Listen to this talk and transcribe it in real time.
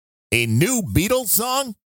A new Beatles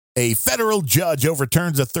song? A federal judge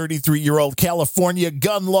overturns a 33-year-old California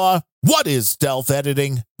gun law. What is stealth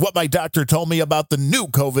editing? What my doctor told me about the new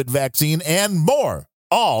COVID vaccine and more.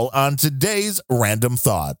 All on today's Random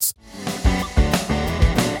Thoughts.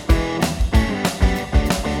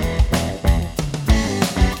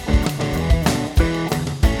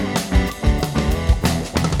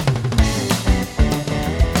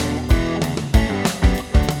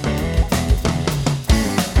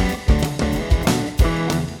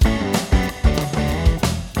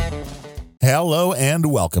 Hello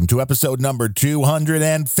and welcome to episode number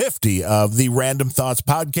 250 of the Random Thoughts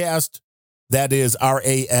podcast. That is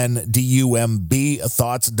RANDUMB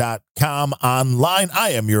thoughts.com online. I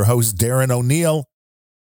am your host, Darren O'Neill.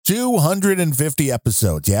 250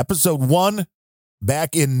 episodes. Yeah, episode 1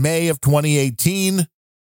 back in May of 2018.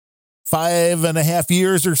 5.5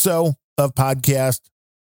 years or so of podcast.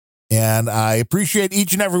 And I appreciate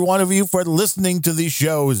each and every one of you for listening to these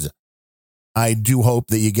shows. I do hope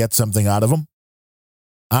that you get something out of them.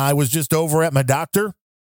 I was just over at my doctor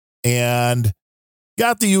and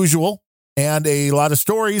got the usual and a lot of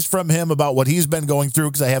stories from him about what he's been going through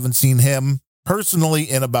because I haven't seen him personally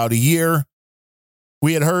in about a year.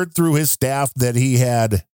 We had heard through his staff that he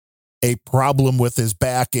had a problem with his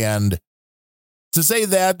back, and to say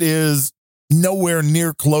that is nowhere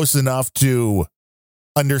near close enough to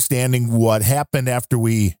understanding what happened after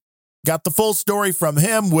we got the full story from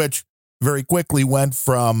him, which very quickly went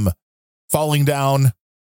from falling down,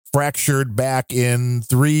 fractured back in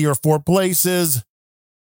 3 or 4 places,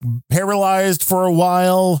 paralyzed for a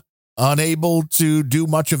while, unable to do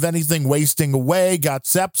much of anything, wasting away, got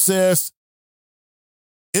sepsis.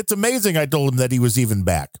 It's amazing I told him that he was even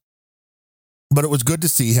back. But it was good to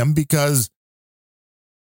see him because,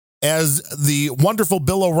 as the wonderful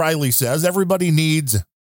Bill O'Reilly says, everybody needs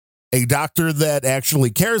a doctor that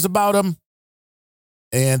actually cares about him,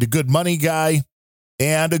 and a good money guy,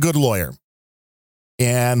 and a good lawyer.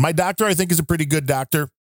 And my doctor, I think, is a pretty good doctor.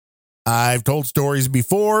 I've told stories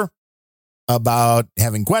before about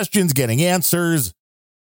having questions, getting answers.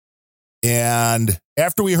 And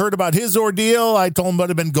after we heard about his ordeal, I told him what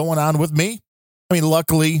had been going on with me. I mean,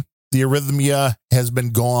 luckily, the arrhythmia has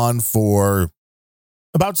been gone for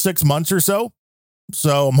about 6 months or so.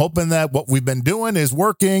 So I'm hoping that what we've been doing is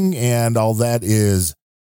working and all that is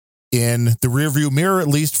in the rearview mirror, at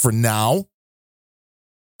least for now.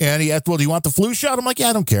 And he asked, well, do you want the flu shot? I'm like, yeah,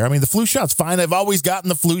 I don't care. I mean, the flu shot's fine. I've always gotten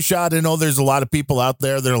the flu shot. I know there's a lot of people out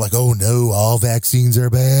there that are like, oh no, all vaccines are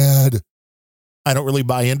bad. I don't really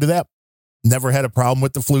buy into that. Never had a problem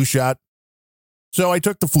with the flu shot. So I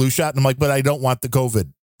took the flu shot and I'm like, but I don't want the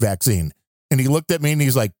COVID vaccine. And he looked at me and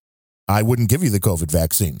he's like, I wouldn't give you the COVID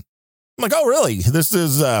vaccine. I'm like, oh, really? This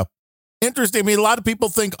is interesting. I mean, a lot of people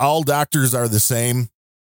think all doctors are the same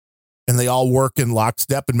and they all work in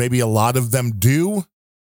lockstep, and maybe a lot of them do.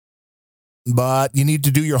 But you need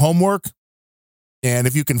to do your homework. And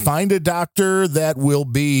if you can find a doctor that will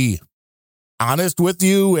be honest with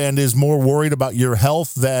you and is more worried about your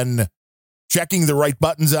health than checking the right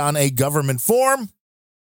buttons on a government form,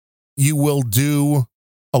 you will do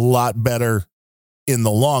a lot better in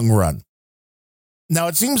the long run. Now,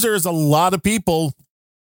 it seems there's a lot of people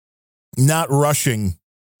not rushing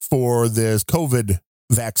for this COVID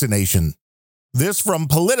vaccination. This from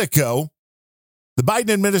Politico. The Biden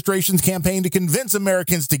administration's campaign to convince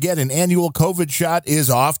Americans to get an annual COVID shot is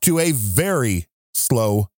off to a very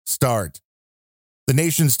slow start. The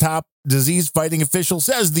nation's top disease-fighting official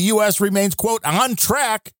says the U.S. remains, quote, on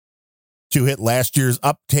track to hit last year's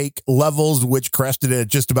uptake levels, which crested at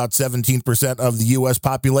just about 17% of the U.S.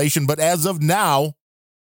 population. But as of now,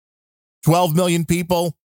 12 million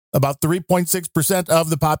people, about 3.6% of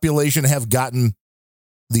the population, have gotten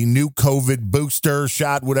the new COVID booster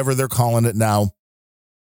shot, whatever they're calling it now,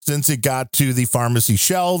 since it got to the pharmacy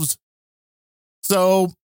shelves.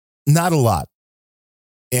 So not a lot.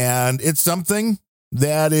 And it's something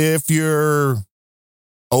that if you're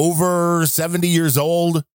over 70 years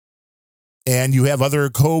old and you have other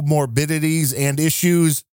comorbidities and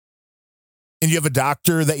issues, and you have a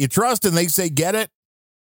doctor that you trust and they say, get it,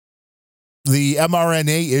 the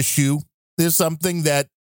mRNA issue is something that,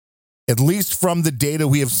 at least from the data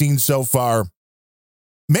we have seen so far,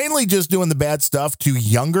 mainly just doing the bad stuff to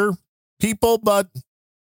younger people. But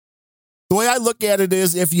the way I look at it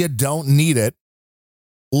is, if you don't need it,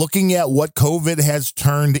 looking at what COVID has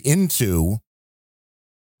turned into,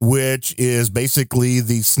 which is basically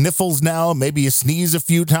the sniffles now, maybe you sneeze a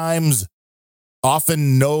few times,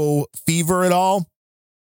 often no fever at all.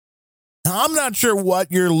 I'm not sure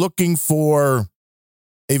what you're looking for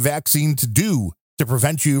a vaccine to do to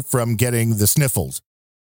prevent you from getting the sniffles.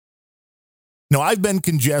 Now, I've been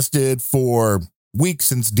congested for weeks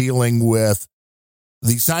since dealing with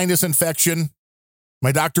the sinus infection.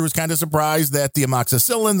 My doctor was kind of surprised that the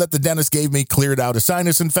amoxicillin that the dentist gave me cleared out a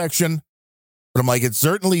sinus infection. But I'm like, it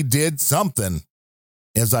certainly did something,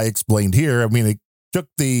 as I explained here. I mean, it took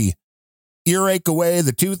the earache away,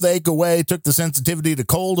 the toothache away, took the sensitivity to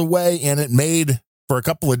cold away, and it made for a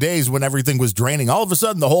couple of days when everything was draining. All of a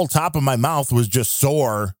sudden, the whole top of my mouth was just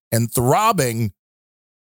sore and throbbing,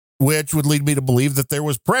 which would lead me to believe that there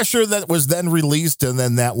was pressure that was then released, and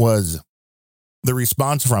then that was the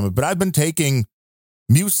response from it. But I've been taking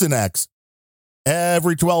Mucinex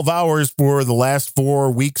every 12 hours for the last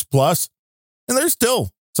 4 weeks plus, and there's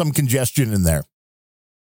still some congestion in there.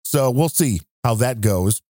 So we'll see how that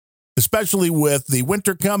goes, especially with the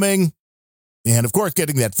winter coming. And of course,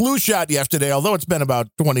 getting that flu shot yesterday, although it's been about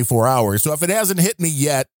 24 hours. So if it hasn't hit me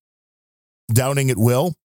yet, doubting it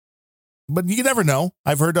will. But you never know.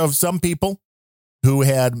 I've heard of some people who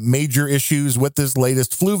had major issues with this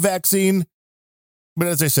latest flu vaccine. But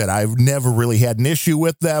as I said, I've never really had an issue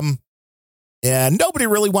with them. And nobody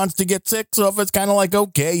really wants to get sick. So if it's kind of like,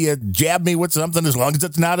 okay, you jab me with something as long as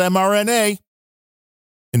it's not mRNA.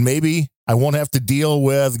 And maybe I won't have to deal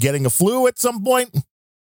with getting a flu at some point.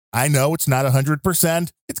 I know it's not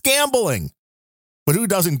 100%. It's gambling. But who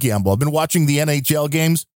doesn't gamble? I've been watching the NHL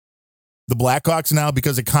games, the Blackhawks now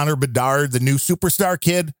because of Connor Bedard, the new superstar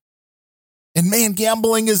kid. And man,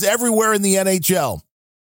 gambling is everywhere in the NHL.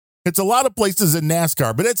 It's a lot of places in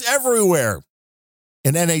NASCAR, but it's everywhere.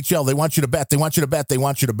 In NHL, they want you to bet. They want you to bet. They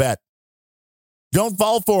want you to bet. Don't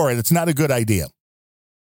fall for it. It's not a good idea.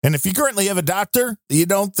 And if you currently have a doctor that you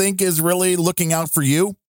don't think is really looking out for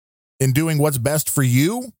you and doing what's best for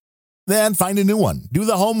you, then find a new one. Do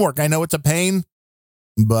the homework. I know it's a pain,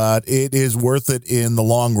 but it is worth it in the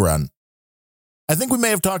long run. I think we may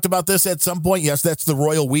have talked about this at some point. Yes, that's the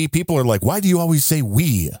royal we. People are like, why do you always say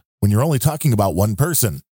we when you're only talking about one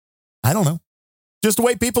person? I don't know. Just the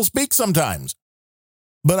way people speak sometimes.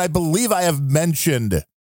 But I believe I have mentioned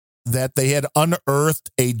that they had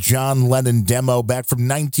unearthed a John Lennon demo back from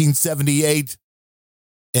 1978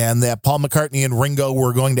 and that Paul McCartney and Ringo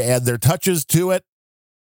were going to add their touches to it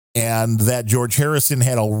and that George Harrison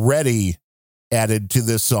had already added to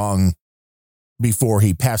this song before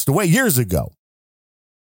he passed away years ago.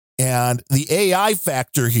 And the AI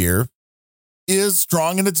factor here is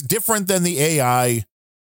strong, and it's different than the AI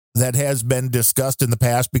that has been discussed in the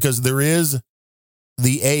past because there is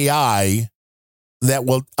the AI that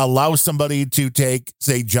will allow somebody to take,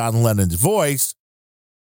 say, John Lennon's voice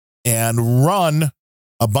and run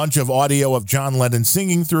a bunch of audio of John Lennon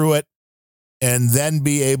singing through it and then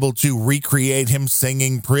be able to recreate him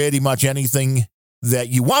singing pretty much anything that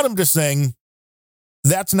you want him to sing.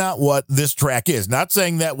 That's not what this track is. Not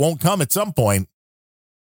saying that won't come at some point,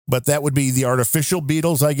 but that would be the artificial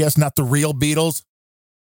Beatles, I guess, not the real Beatles.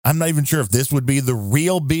 I'm not even sure if this would be the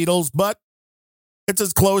real Beatles, but it's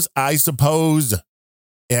as close, I suppose,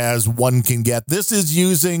 as one can get. This is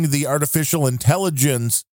using the artificial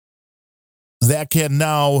intelligence that can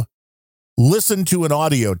now listen to an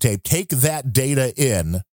audio tape, take that data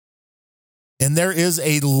in, and there is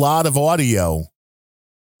a lot of audio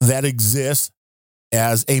that exists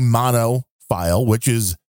as a mono file, which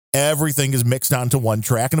is everything is mixed onto one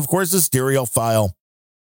track, and of course, a stereo file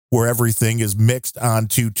where everything is mixed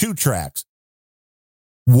onto 2 tracks.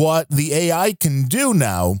 What the AI can do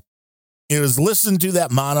now is listen to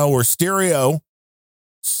that mono or stereo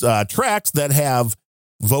tracks that have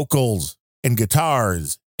vocals and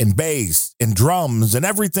guitars and bass and drums and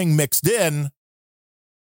everything mixed in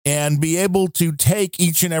and be able to take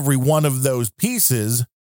each and every one of those pieces,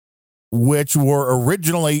 which were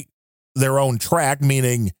originally their own track,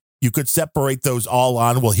 meaning you could separate those all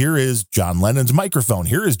on, well, here is John Lennon's microphone.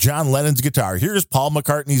 Here is John Lennon's guitar. Here's Paul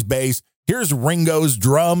McCartney's bass. Here's Ringo's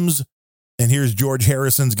drums. And here's George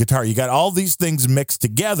Harrison's guitar. You got all these things mixed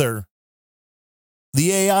together.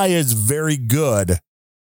 The AI is very good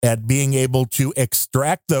at being able to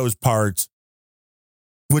extract those parts,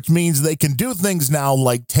 which means they can do things now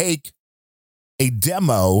like take a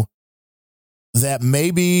demo that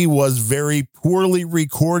maybe was very poorly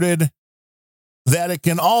recorded, that it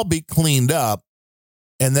can all be cleaned up,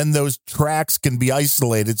 and then those tracks can be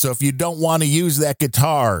isolated. So if you don't want to use that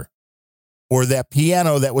guitar or that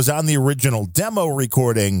piano that was on the original demo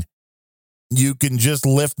recording, you can just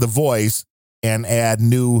lift the voice and add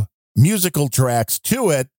new musical tracks to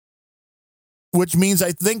it, which means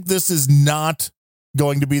I think this is not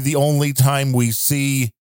going to be the only time we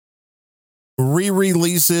see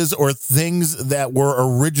re-releases or things that were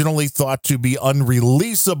originally thought to be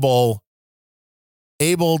unreleasable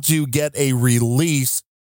able to get a release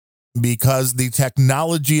because the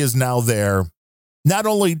technology is now there, not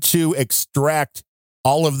only to extract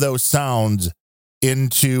all of those sounds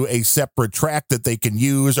into a separate track that they can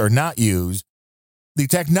use or not use, the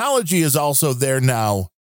technology is also there now,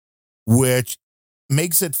 which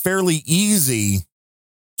makes it fairly easy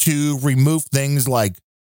to remove things like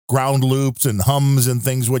ground loops and hums and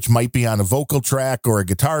things which might be on a vocal track or a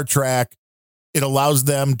guitar track. It allows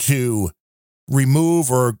them to remove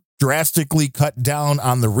or drastically cut down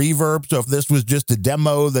on the reverb. So if this was just a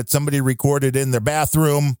demo that somebody recorded in their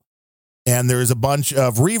bathroom and there's a bunch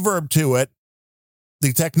of reverb to it,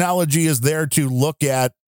 the technology is there to look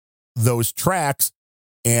at those tracks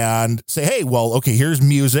and say, hey, well, okay, here's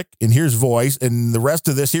music and here's voice and the rest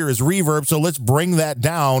of this here is reverb. So let's bring that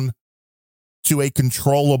down to a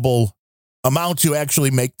controllable amount to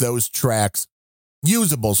actually make those tracks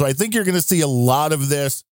usable. So I think you're going to see a lot of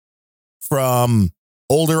this from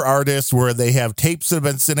older artists where they have tapes that have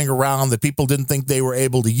been sitting around that people didn't think they were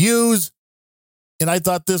able to use. And I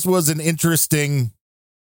thought this was an interesting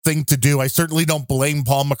thing to do. I certainly don't blame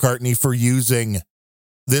Paul McCartney for using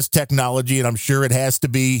this technology, and I'm sure it has to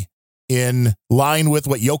be in line with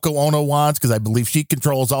what Yoko Ono wants, because I believe she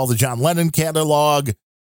controls all the John Lennon catalog.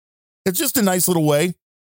 It's just a nice little way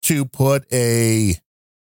to put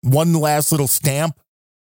one last little stamp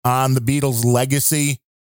on the Beatles' legacy.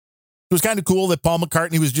 It was kind of cool that Paul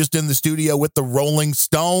McCartney was just in the studio with the Rolling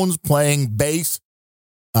Stones playing bass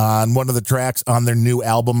on one of the tracks on their new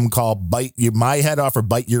album called Bite My Head Off or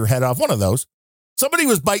Bite Your Head Off, one of those. Somebody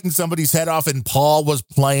was biting somebody's head off and Paul was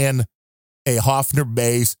playing a Hofner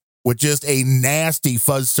bass with just a nasty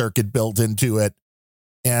fuzz circuit built into it.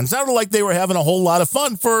 And it sounded like they were having a whole lot of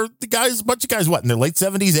fun for the guys, a bunch of guys, in their late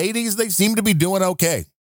 70s, 80s? They seem to be doing okay.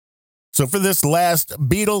 So for this last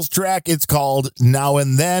Beatles track, it's called Now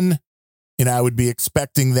and Then. And I would be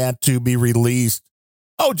expecting that to be released,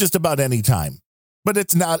 just about any time. But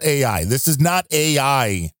it's not AI. This is not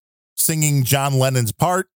AI singing John Lennon's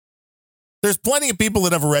part. There's plenty of people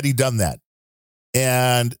that have already done that.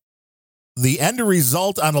 And the end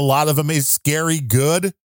result on a lot of them is scary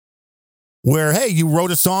good. Where, hey, you wrote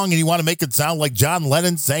a song and you want to make it sound like John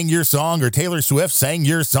Lennon sang your song, or Taylor Swift sang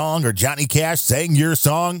your song, or Johnny Cash sang your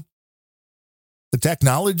song. The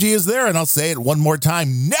technology is there, and I'll say it one more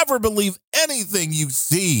time. Never believe anything you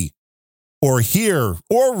see or hear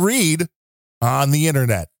or read on the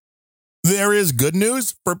internet. There is good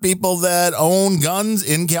news for people that own guns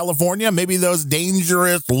in California. Maybe those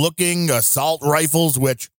dangerous-looking assault rifles,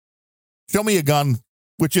 which, show me a gun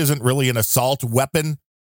which isn't really an assault weapon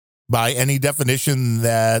by any definition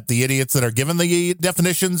that the idiots that are given the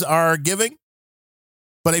definitions are giving.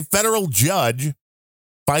 But a federal judge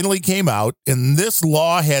finally came out, and this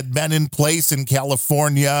law had been in place in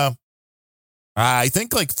California, I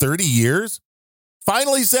think like 30 years.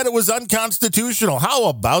 Finally said it was unconstitutional. How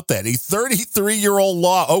about that? A 33-year-old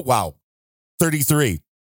law. Oh, wow. 33.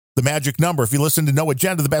 The magic number. If you listen to No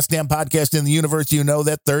Agenda, the best damn podcast in the universe, you know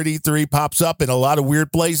that 33 pops up in a lot of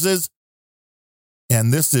weird places.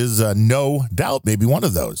 And this is no doubt maybe one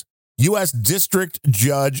of those. U.S. District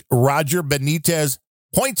Judge Roger Benitez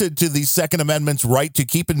pointed to the Second Amendment's right to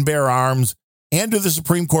keep and bear arms and to the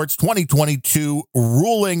Supreme Court's 2022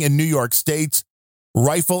 ruling in New York State's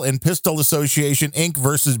Rifle and Pistol Association, Inc.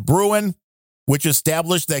 versus Bruin, which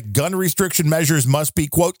established that gun restriction measures must be,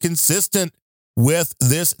 quote, consistent with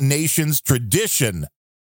this nation's tradition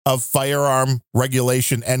of firearm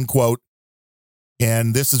regulation, end quote.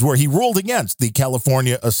 And this is where he ruled against the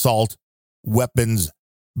California assault weapons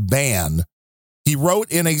ban. He wrote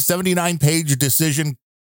in a 79-page decision,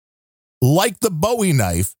 like the Bowie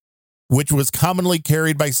knife, which was commonly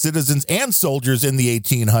carried by citizens and soldiers in the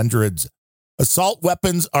 1800s, assault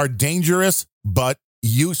weapons are dangerous but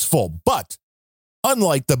useful. But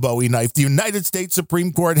unlike the Bowie knife, the United States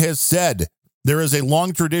Supreme Court has said there is a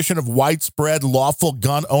long tradition of widespread lawful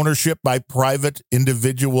gun ownership by private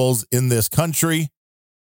individuals in this country.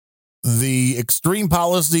 The extreme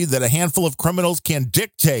policy that a handful of criminals can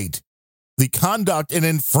dictate the conduct and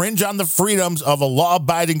infringe on the freedoms of a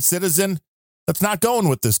law-abiding citizen, that's not going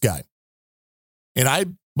with this guy. And I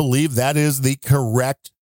believe that is the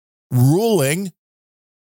correct ruling.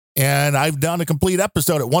 And I've done a complete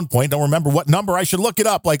episode at one point. Don't remember what number. I should look it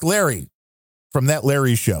up, like Larry from that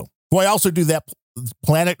Larry show, who I also do that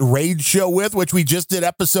Planet Rage show with, which we just did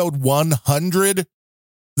episode 100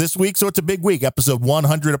 this week. So it's a big week. Episode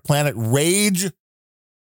 100 of Planet Rage,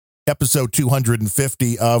 episode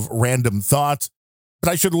 250 of Random Thoughts.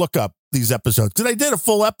 But I should look up these episodes because I did a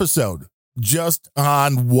full episode just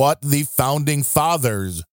on what the founding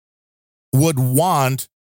fathers would want,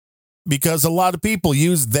 because a lot of people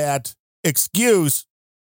use that excuse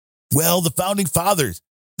Well, the founding fathers,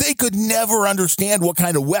 they could never understand what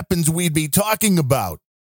kind of weapons we'd be talking about.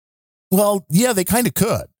 Well, yeah, they kind of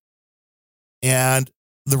could. And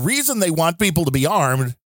the reason they want people to be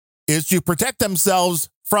armed is to protect themselves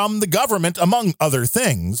from the government, among other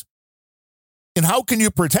things. And how can you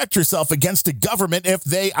protect yourself against a government if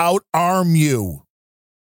they outarm you?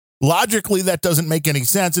 Logically, that doesn't make any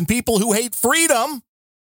sense. And people who hate freedom,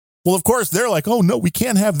 well, of course, they're like, oh, no, we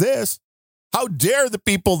can't have this. How dare the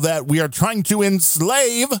people that we are trying to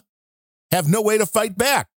enslave have no way to fight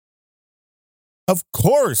back? Of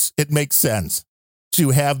course, it makes sense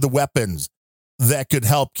to have the weapons that could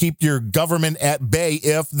help keep your government at bay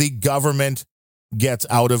if the government gets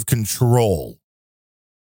out of control.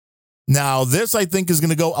 Now, this, I think, is going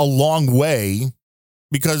to go a long way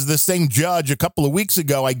because the same judge a couple of weeks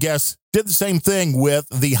ago, I guess, did the same thing with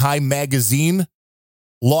the high magazine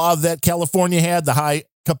law that California had, the high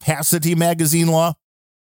capacity magazine law,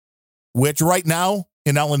 which right now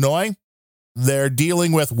in Illinois, they're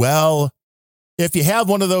dealing with, well, if you have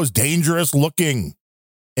one of those dangerous looking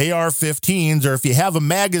AR-15s, or if you have a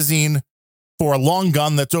magazine for a long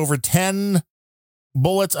gun that's over 10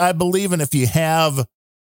 bullets, I believe, and if you have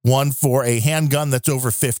one for a handgun that's over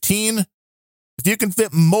 15, if you can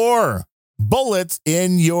fit more bullets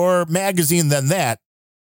in your magazine than that,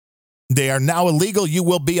 they are now illegal. You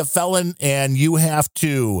will be a felon, and you have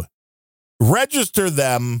to register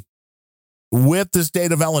them with the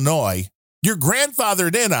state of Illinois. You're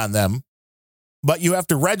grandfathered in on them, but you have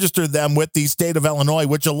to register them with the state of Illinois,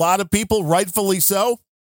 which a lot of people, rightfully so,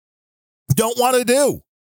 don't want to do.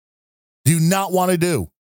 Do not want to do.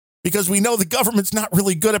 Because we know the government's not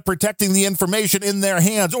really good at protecting the information in their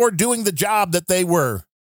hands or doing the job that they were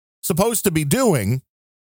supposed to be doing.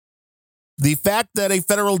 The fact that a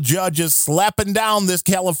federal judge is slapping down this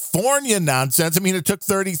California nonsense, I mean, it took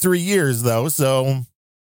 33 years, though, so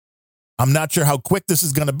I'm not sure how quick this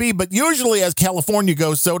is going to be. But usually as California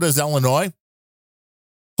goes, so does Illinois.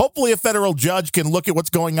 Hopefully a federal judge can look at what's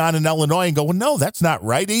going on in Illinois and go, well, no, that's not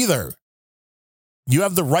right either. You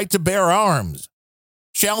have the right to bear arms.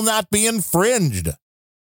 Shall not be infringed.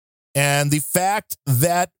 And the fact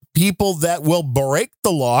that people that will break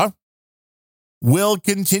the law will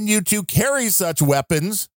continue to carry such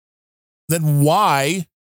weapons, then why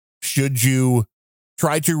should you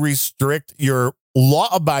try to restrict your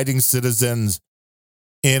law-abiding citizens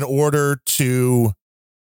in order to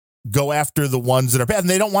go after the ones that are bad? And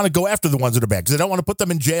they don't want to go after the ones that are bad because they don't want to put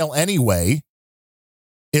them in jail anyway.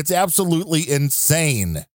 It's absolutely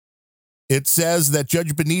insane. It says that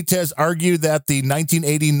Judge Benitez argued that the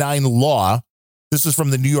 1989 law, this is from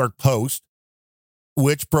the New York Post,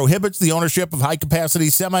 which prohibits the ownership of high-capacity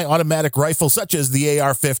semi-automatic rifles such as the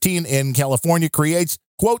AR-15 in California, creates,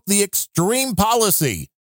 quote, the extreme policy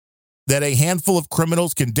that a handful of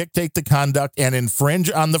criminals can dictate the conduct and infringe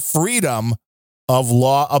on the freedom of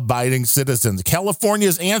law-abiding citizens.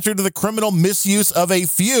 California's answer to the criminal misuse of a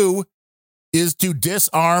few is to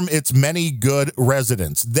disarm its many good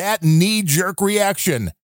residents. That knee-jerk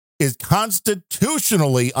reaction is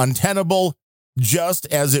constitutionally untenable, just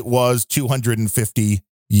as it was 250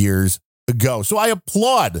 years ago. So I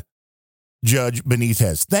applaud Judge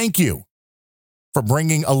Benitez. Thank you for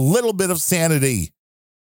bringing a little bit of sanity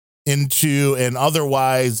into an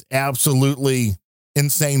otherwise absolutely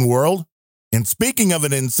insane world. And speaking of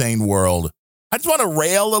an insane world, I just want to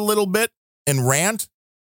rail a little bit and rant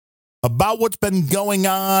about what's been going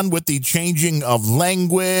on with the changing of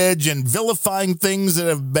language and vilifying things that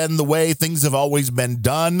have been the way things have always been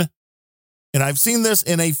done. And I've seen this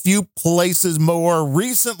in a few places more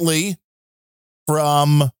recently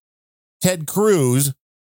from Ted Cruz,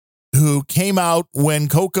 who came out when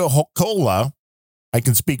Coca-Cola, I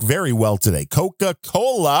can speak very well today,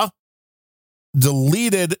 Coca-Cola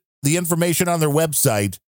deleted the information on their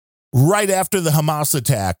website right after the Hamas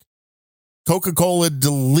attack. Coca-Cola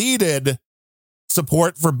deleted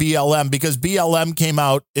support for BLM because BLM came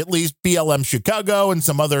out, at least BLM Chicago and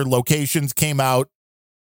some other locations came out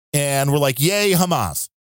and were like, yay, Hamas.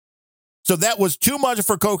 So that was too much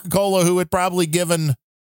for Coca-Cola, who had probably given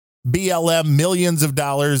BLM millions of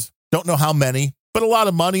dollars. Don't know how many, but a lot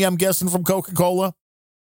of money, I'm guessing, from Coca-Cola.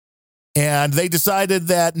 And they decided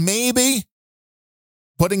that maybe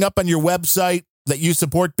putting up on your website that you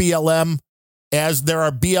support BLM, as there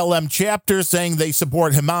are BLM chapters saying they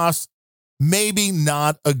support Hamas, maybe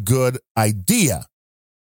not a good idea.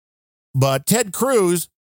 But Ted Cruz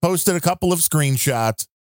posted a couple of screenshots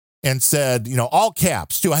and said, you know, all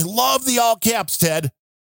caps too. I love the all caps, Ted.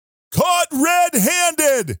 Caught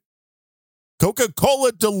red-handed.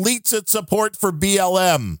 Coca-Cola deletes its support for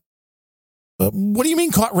BLM. What do you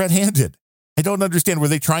mean caught red-handed? I don't understand. Were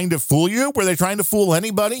they trying to fool you? Were they trying to fool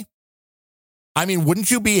anybody? I mean,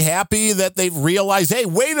 wouldn't you be happy that they've realized, hey,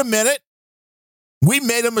 wait a minute. We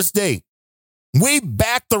made a mistake. We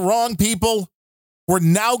backed the wrong people. We're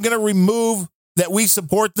now going to remove that we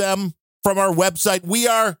support them from our website. We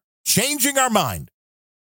are changing our mind.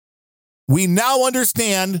 We now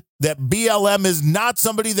understand that BLM is not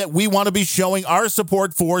somebody that we want to be showing our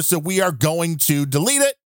support for, so we are going to delete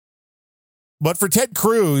it. But for Ted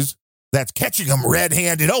Cruz, that's catching him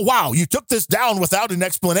red-handed. Oh, wow, you took this down without an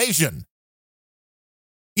explanation.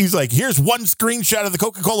 He's like, here's one screenshot of the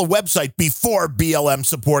Coca-Cola website before BLM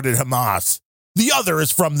supported Hamas. The other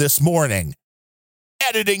is from this morning.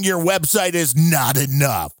 Editing your website is not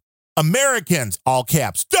enough. Americans, all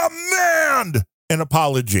caps, demand an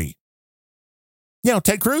apology. You know,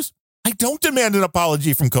 Ted Cruz, I don't demand an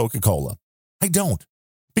apology from Coca-Cola. I don't.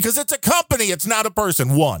 Because it's a company, it's not a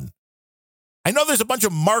person, one. I know there's a bunch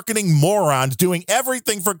of marketing morons doing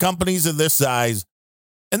everything for companies of this size,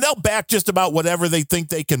 and they'll back just about whatever they think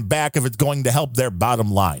they can back if it's going to help their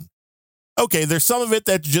bottom line. Okay, there's some of it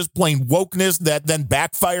that's just plain wokeness that then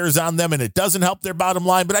backfires on them and it doesn't help their bottom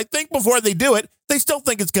line, but I think before they do it, they still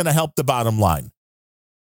think it's going to help the bottom line.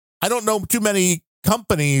 I don't know too many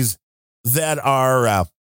companies that are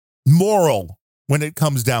moral when it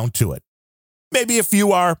comes down to it. Maybe a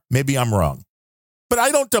few are, maybe I'm wrong. But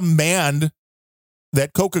I don't demand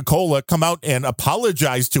that Coca-Cola come out and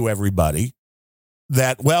apologize to everybody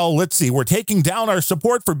that, well, let's see, we're taking down our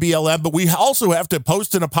support for BLM, but we also have to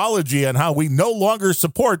post an apology on how we no longer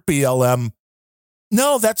support BLM.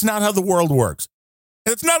 No, that's not how the world works.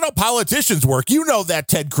 And it's not how politicians work. You know that,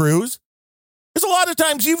 Ted Cruz. There's a lot of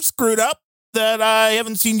times you've screwed up that I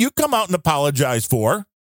haven't seen you come out and apologize for.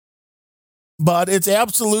 But it's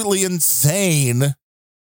absolutely insane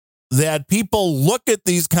that people look at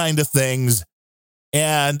these kind of things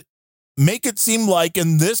and make it seem like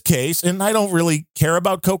in this case, and I don't really care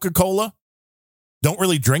about Coca-Cola, don't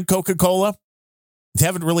really drink Coca-Cola,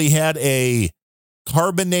 haven't really had a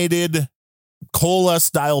carbonated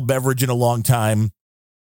cola-style beverage in a long time.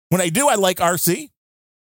 When I do, I like RC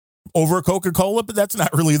over Coca-Cola, but that's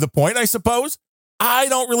not really the point, I suppose. I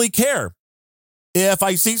don't really care. If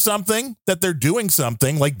I see something that they're doing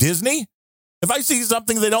something like Disney, if I see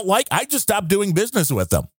something they don't like, I just stop doing business with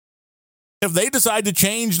them. If they decide to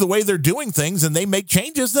change the way they're doing things and they make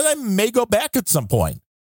changes, then I may go back at some point.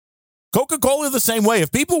 Coca-Cola the same way.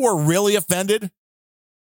 If people were really offended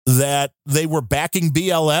that they were backing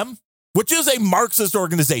BLM, which is a Marxist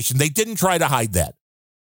organization, they didn't try to hide that.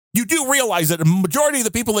 You do realize that a majority of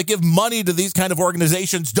the people that give money to these kind of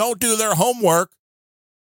organizations don't do their homework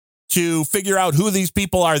to figure out who these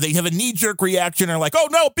people are. They have a knee-jerk reaction and are like, oh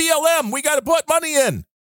no, BLM, we got to put money in.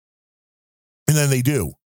 And then they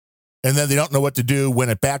do. And then they don't know what to do when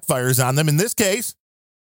it backfires on them. In this case,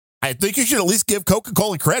 I think you should at least give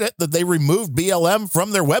Coca-Cola credit that they removed BLM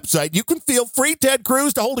from their website. You can feel free, Ted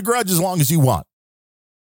Cruz, to hold a grudge as long as you want.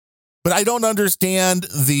 But I don't understand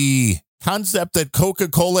the concept that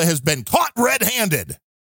Coca-Cola has been caught red-handed.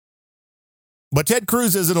 But Ted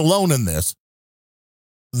Cruz isn't alone in this.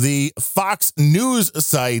 The Fox News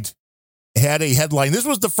site had a headline. This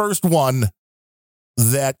was the first one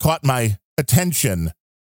that caught my attention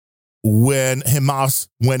when Hamas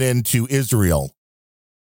went into Israel.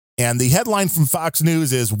 And the headline from Fox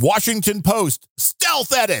News is Washington Post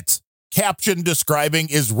stealth edits caption describing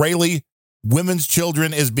Israeli women's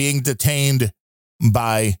children as being detained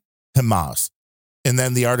by Hamas. And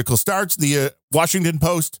then the article starts, the Washington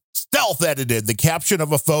Post stealth edited the caption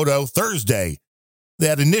of a photo Thursday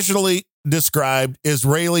that initially described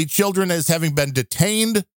Israeli children as having been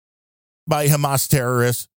detained by Hamas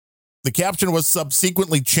terrorists. The caption was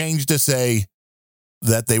subsequently changed to say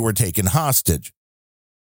that they were taken hostage.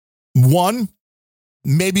 One,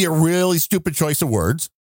 maybe a really stupid choice of words.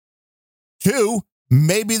 Two,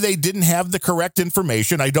 maybe they didn't have the correct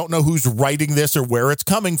information. I don't know who's writing this or where it's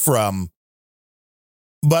coming from.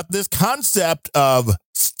 But this concept of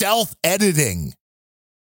stealth editing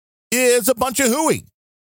is a bunch of hooey.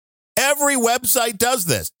 Every website does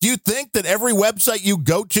this. Do you think that every website you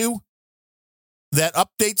go to that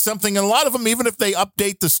updates something, and a lot of them, even if they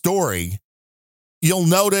update the story, you'll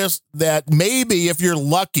notice that maybe if you're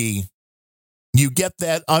lucky, you get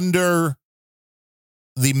that under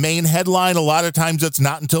the main headline. A lot of times it's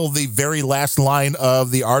not until the very last line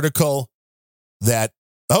of the article that,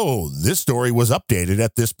 oh, this story was updated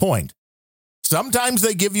at this point. Sometimes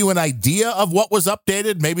they give you an idea of what was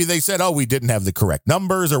updated. Maybe they said, oh, we didn't have the correct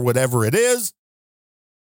numbers or whatever it is.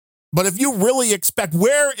 But if you really expect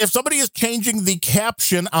if somebody is changing the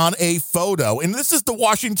caption on a photo, and this is the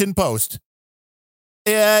Washington Post,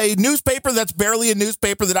 a newspaper that's barely a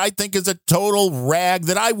newspaper that I think is a total rag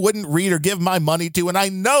that I wouldn't read or give my money to. And I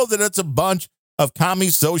know that it's a bunch of commie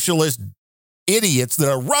socialist idiots that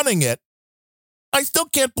are running it. I still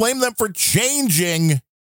can't blame them for changing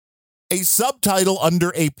a subtitle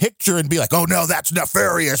under a picture and be like, oh no, that's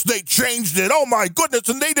nefarious. They changed it. Oh my goodness.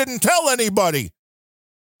 And they didn't tell anybody.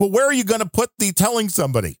 Well, where are you going to put the telling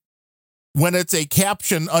somebody when it's a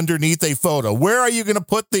caption underneath a photo? Where are you going to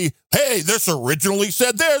put the, hey, this originally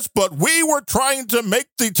said this, but we were trying to make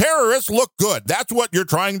the terrorists look good. That's what you're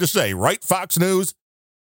trying to say, right, Fox News?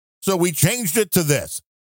 So we changed it to this.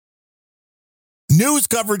 News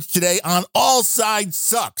coverage today on all sides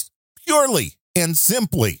sucks, purely and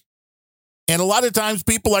simply. And a lot of times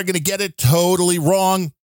people are going to get it totally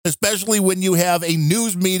wrong, especially when you have a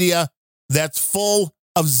news media that's full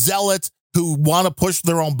of zealots who want to push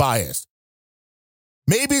their own bias.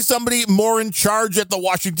 Maybe somebody more in charge at the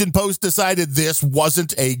Washington Post decided this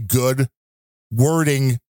wasn't a good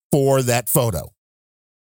wording for that photo.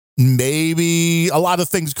 Maybe a lot of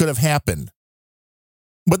things could have happened.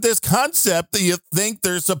 But this concept that you think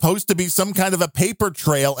there's supposed to be some kind of a paper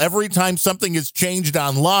trail every time something is changed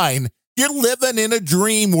online, you're living in a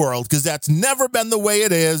dream world, because that's never been the way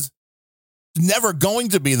it is. It's never going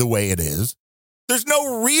to be the way it is. There's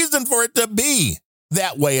no reason for it to be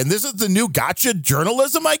that way. And this is the new gotcha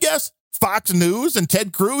journalism, I guess. Fox News and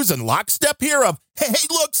Ted Cruz and lockstep here of, hey,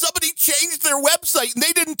 look, somebody changed their website and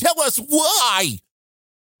they didn't tell us why.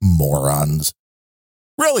 Morons.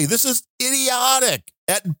 Really, this is idiotic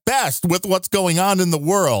at best with what's going on in the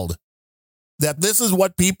world. That this is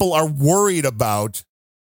what people are worried about.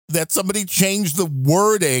 That somebody changed the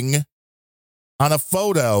wording on a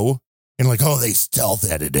photo and like, oh, they stealth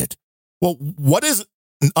edited it. Well, what is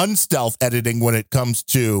an unstealth editing when it comes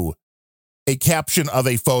to a caption of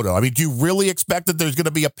a photo? I mean, do you really expect that there's going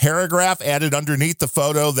to be a paragraph added underneath the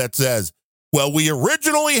photo that says, well, we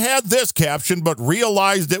originally had this caption, but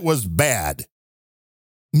realized it was bad?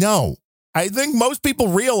 No, I think most people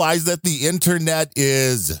realize that the internet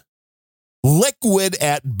is liquid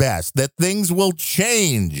at best, that things will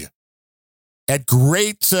change at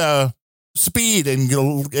great speed and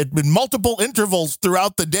in multiple intervals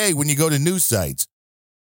throughout the day when you go to news sites.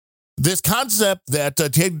 This concept that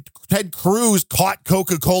Ted Cruz caught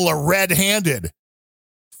Coca-Cola red-handed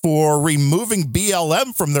for removing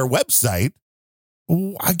BLM from their website.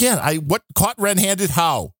 Again, what caught red-handed?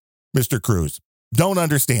 How, Mr. Cruz? Don't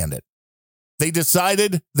understand it. They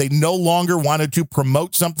decided they no longer wanted to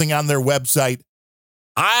promote something on their website.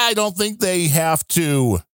 I don't think they have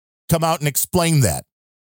to come out and explain that.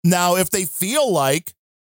 Now, if they feel like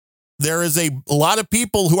there is a lot of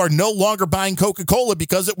people who are no longer buying Coca-Cola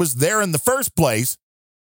because it was there in the first place,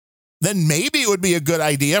 then maybe it would be a good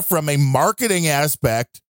idea from a marketing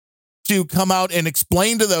aspect to come out and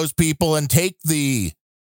explain to those people and take the,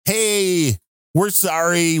 hey, we're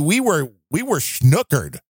sorry, we were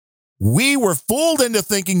schnookered. We were fooled into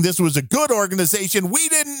thinking this was a good organization. We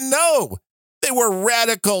didn't know they were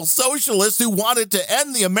radical socialists who wanted to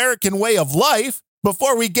end the American way of life.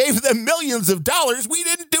 Before we gave them millions of dollars, we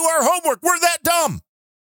didn't do our homework. We're that dumb.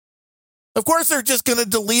 Of course, they're just going to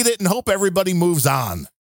delete it and hope everybody moves on.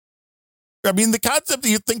 I mean, the concept that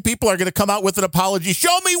you think people are going to come out with an apology.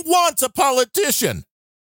 Show me once a politician,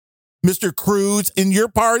 Mr. Cruz, in your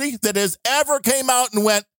party that has ever came out and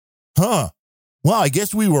went, well, I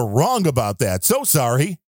guess we were wrong about that. So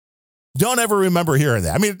sorry. Don't ever remember hearing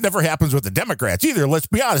that. I mean, it never happens with the Democrats either. Let's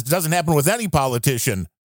be honest. It doesn't happen with any politician.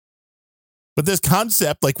 But this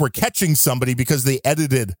concept, like we're catching somebody because they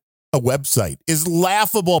edited a website, is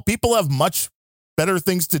laughable. People have much better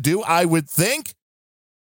things to do, I would think.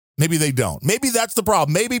 Maybe they don't. Maybe that's the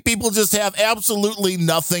problem. Maybe people just have absolutely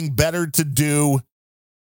nothing better to do.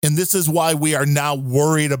 And this is why we are now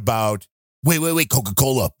worried about, wait,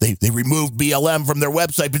 Coca-Cola. They removed BLM from their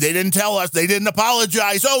website, but they didn't tell us. They didn't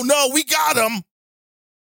apologize. Oh, no, we got them.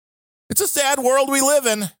 It's a sad world we live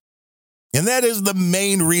in. And that is the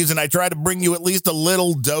main reason I try to bring you at least a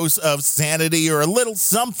little dose of sanity or a little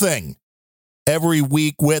something every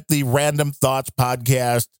week with the Random Thoughts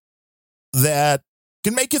podcast that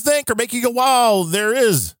can make you think or make you go, wow, there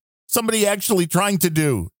is somebody actually trying to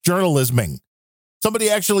do journalisming, somebody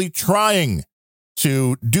actually trying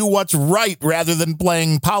to do what's right rather than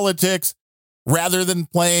playing politics, rather than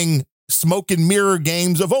playing smoke and mirror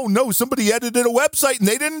games of, oh, no, somebody edited a website and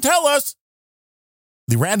they didn't tell us.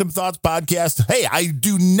 The Random Thoughts podcast. Hey, I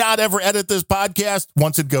do not ever edit this podcast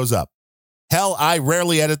once it goes up. Hell, I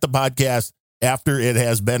rarely edit the podcast after it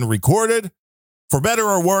has been recorded. For better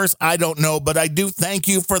or worse, I don't know, but I do thank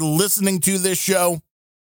you for listening to this show.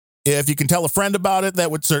 If you can tell a friend about it,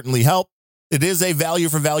 that would certainly help. It is a value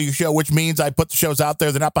for value show, which means I put the shows out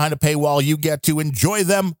there. They're not behind a paywall. You get to enjoy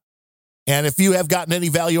them. And if you have gotten any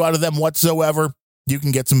value out of them whatsoever, you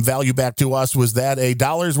can get some value back to us. Was that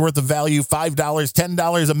 $1 worth of value, $5, $10,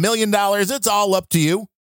 $1 million? It's all up to you.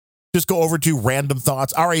 Just go over to Random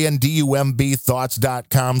Thoughts, RANDUMB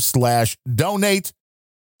thoughts.com/donate.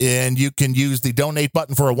 And you can use the donate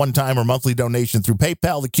button for a one-time or monthly donation through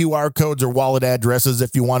PayPal, the QR codes or wallet addresses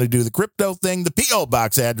if you want to do the crypto thing, the P.O.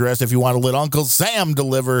 Box address if you want to let Uncle Sam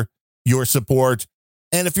deliver your support.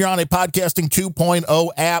 And if you're on a Podcasting 2.0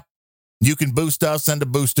 app, you can boost us, send a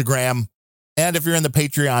boostagram. And if you're in the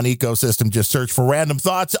Patreon ecosystem, just search for Random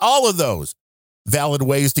Thoughts. All of those valid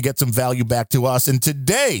ways to get some value back to us. And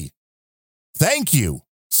today, thank you,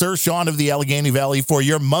 Sir Sean of the Allegheny Valley, for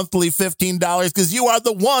your monthly $15, because you are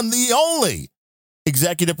the one, the only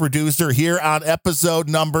executive producer here on episode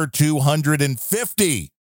number 250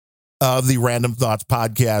 of the Random Thoughts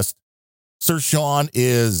podcast. Sir Sean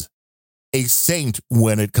is a saint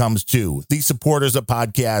when it comes to the supporters of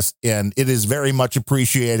podcasts, and it is very much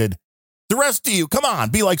appreciated. The rest of you, come on,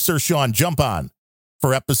 be like Sir Sean, jump on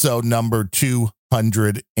for episode number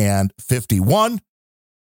 251.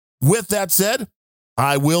 With that said,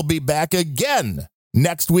 I will be back again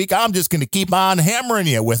next week. I'm just going to keep on hammering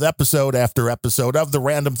you with episode after episode of the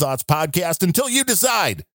Random Thoughts podcast until you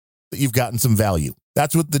decide that you've gotten some value.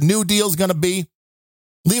 That's what the new deal is going to be.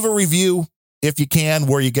 Leave a review if you can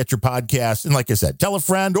where you get your podcast. And like I said, tell a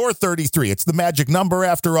friend or 33. It's the magic number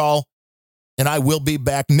after all. And I will be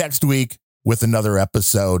back next week with another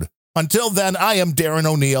episode. Until then, I am Darren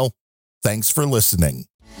O'Neill. Thanks for listening.